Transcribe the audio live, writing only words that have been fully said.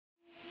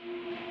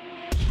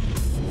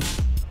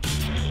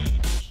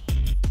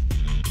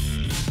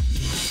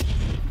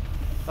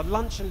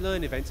lunch and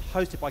learn events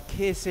hosted by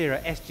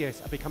Kyocera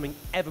SGS are becoming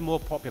ever more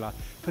popular.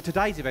 For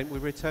today's event, we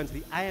return to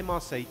the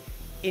AMRC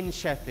in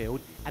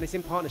Sheffield, and it's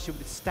in partnership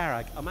with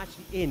Starrag. I'm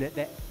actually in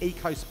their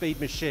Ecospeed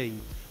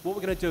machine. What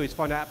we're going to do is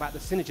find out about the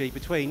synergy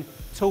between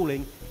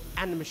tooling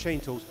and the machine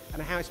tools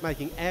and how it's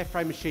making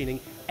airframe machining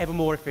ever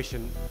more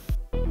efficient.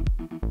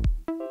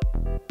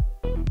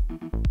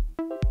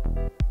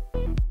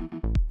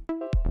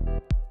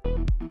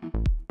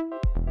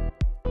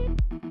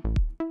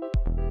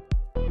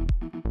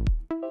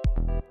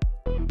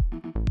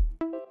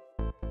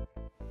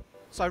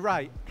 So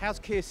Ray, how's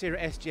Kyocera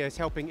SGS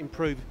helping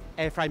improve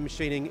airframe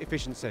machining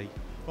efficiency?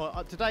 Well,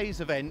 at today's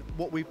event,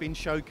 what we've been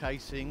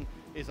showcasing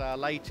is our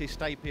latest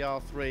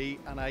APR3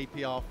 and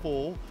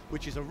APR4,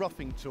 which is a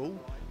roughing tool,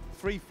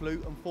 3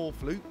 flute and 4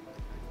 flute,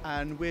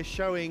 and we're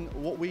showing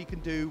what we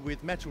can do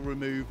with metal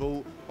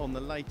removal on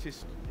the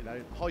latest,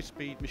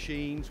 high-speed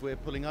machines. We're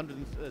pulling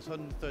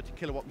 130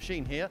 kilowatt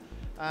machine here,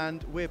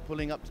 and we're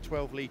pulling up to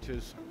 12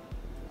 litres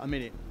a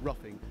minute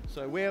roughing.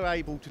 So we're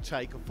able to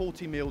take a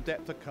 40mm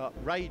depth of cut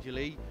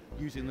radially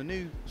using the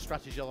new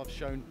strategy I've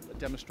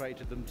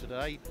demonstrated them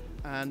today,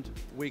 and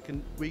we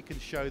can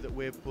show that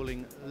we're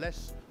pulling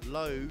less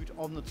load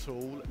on the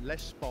tool,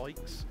 less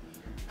spikes,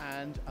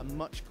 and a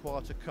much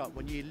quieter cut.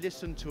 When you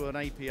listen to an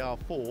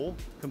APR4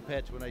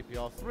 compared to an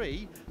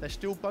APR3, they're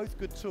still both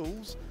good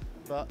tools,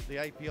 but the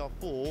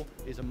APR4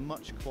 is a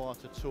much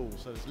quieter tool,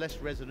 so there's less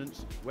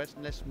resonance,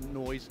 less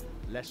noise,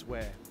 less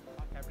wear.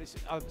 But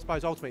I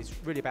suppose ultimately it's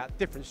really about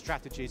different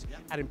strategies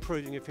and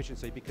improving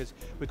efficiency, because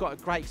we've got a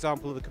great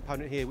example of the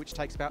component here which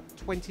takes about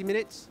 20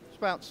 minutes. It's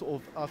about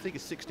I think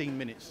it's 16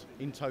 minutes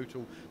in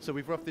total. So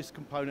we've roughed this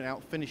component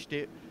out, finished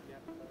it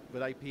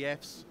with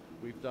APFs,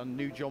 we've done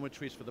new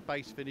geometries for the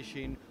base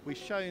finishing. We've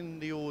shown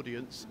the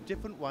audience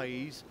different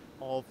ways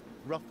of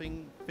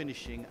roughing,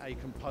 finishing a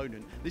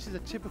component. This is a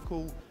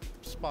typical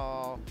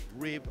spar,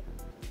 rib,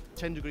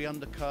 10-degree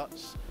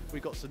undercuts.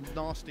 We've got some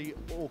nasty,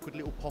 awkward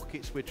little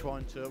pockets we're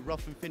trying to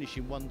rough and finish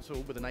in one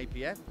tool with an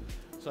APF.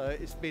 So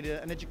it's been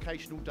an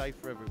educational day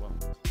for everyone.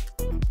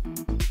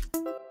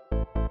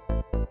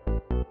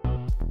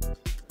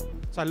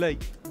 So Lee,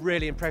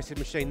 really impressive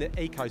machine, the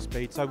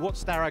Ecospeed. So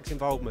what's Starrag's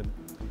involvement?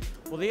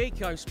 Well, the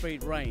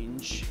Ecospeed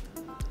range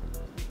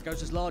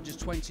goes as large as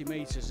 20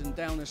 metres and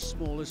down as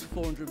small as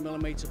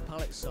 400mm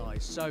pallet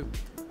size. So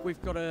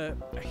we've got a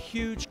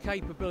huge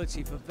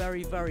capability for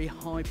very, very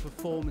high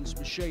performance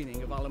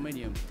machining of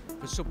aluminium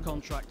for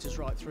subcontractors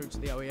right through to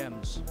the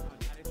OEMs. And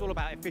it's all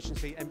about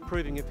efficiency,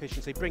 improving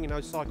efficiency, bringing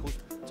those cycle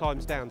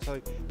times down.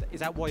 So is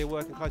that why you're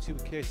working closely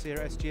with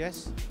Kyocera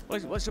SGS?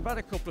 Well, it's about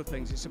a couple of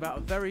things. It's about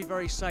a very,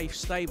 very safe,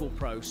 stable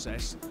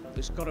process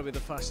that's got to be the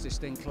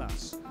fastest in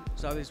class.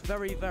 So there's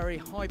very, very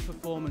high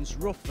performance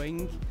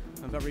roughing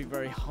and very,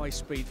 very high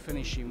speed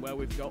finishing, where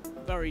we've got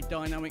very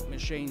dynamic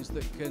machines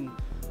that can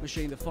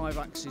machine the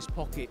 5-axis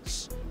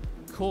pockets,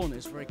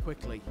 corners very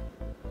quickly.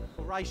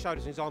 Well, Ray showed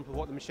us an example of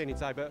what the machining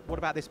today, but what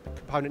about this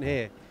component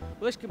here?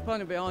 Well, this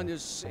component behind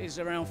us is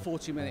around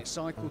 40 minutes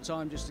cycle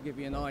time, just to give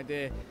you an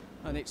idea,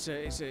 and it's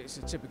a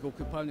typical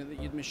component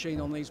that you'd machine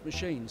on these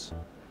machines.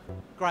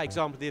 Great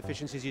example of the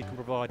efficiencies you can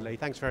provide, Lee.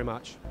 Thanks very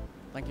much.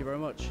 Thank you very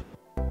much.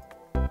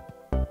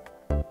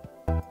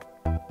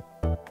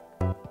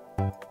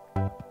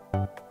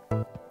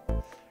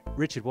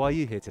 Richard, why are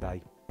you here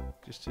today?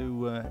 Just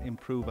to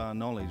improve our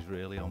knowledge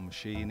really on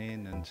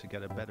machining and to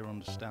get a better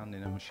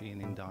understanding of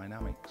machining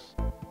dynamics.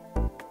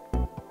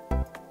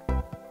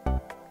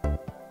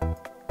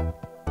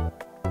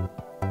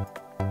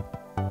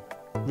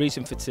 The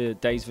reason for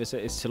today's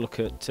visit is to look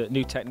at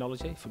new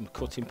technology from a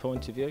cutting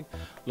point of view,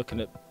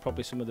 looking at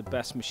probably some of the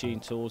best machine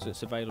tools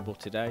that's available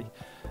today,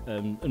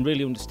 and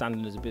really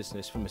understanding as a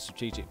business from a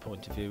strategic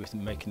point of view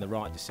and making the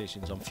right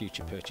decisions on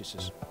future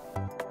purchases.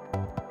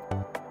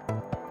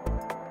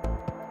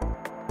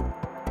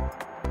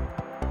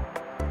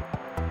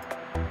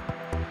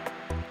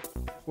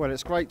 Well,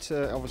 it's great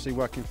to obviously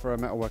working for a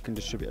metalworking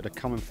distributor to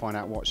come and find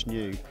out what's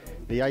new.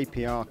 The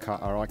APR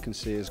cutter I can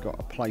see has got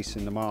a place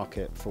in the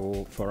market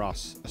for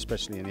us,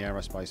 especially in the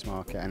aerospace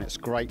market, and it's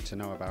great to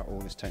know about all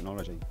this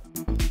technology.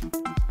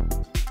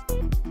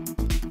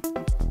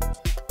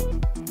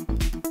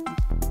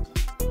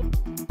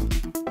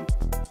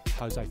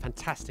 Jose,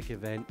 fantastic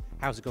event.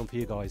 How's it gone for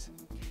you guys?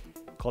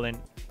 Colin,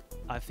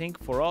 I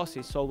think for us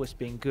it's always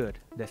been good.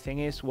 The thing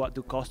is, what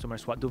do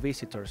customers, what do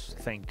visitors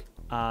think?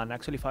 And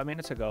actually 5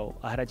 minutes ago,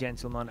 I had a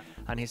gentleman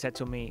and he said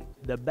to me,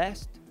 the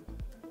best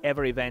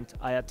ever event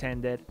I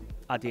attended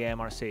at the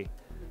AMRC.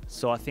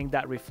 So I think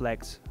that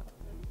reflects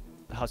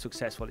how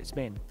successful it's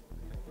been.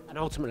 And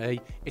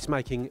ultimately, it's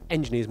making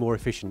engineers more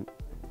efficient.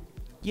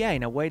 Yeah,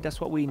 in a way,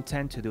 that's what we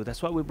intend to do.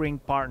 That's why we bring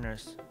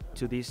partners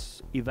to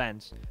these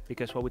events,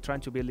 because what we're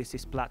trying to build is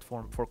this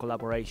platform for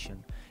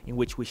collaboration in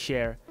which we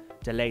share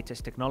the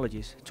latest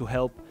technologies to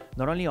help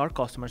not only our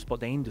customers but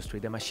the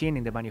industry, the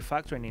machining, the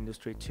manufacturing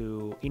industry,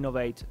 to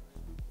innovate,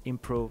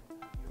 improve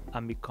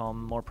and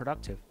become more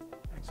productive.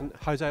 Excellent.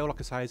 Jose, all I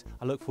can say is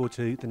I look forward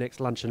to the next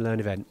Lunch and Learn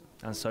event.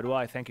 And so do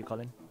I. Thank you,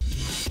 Colin.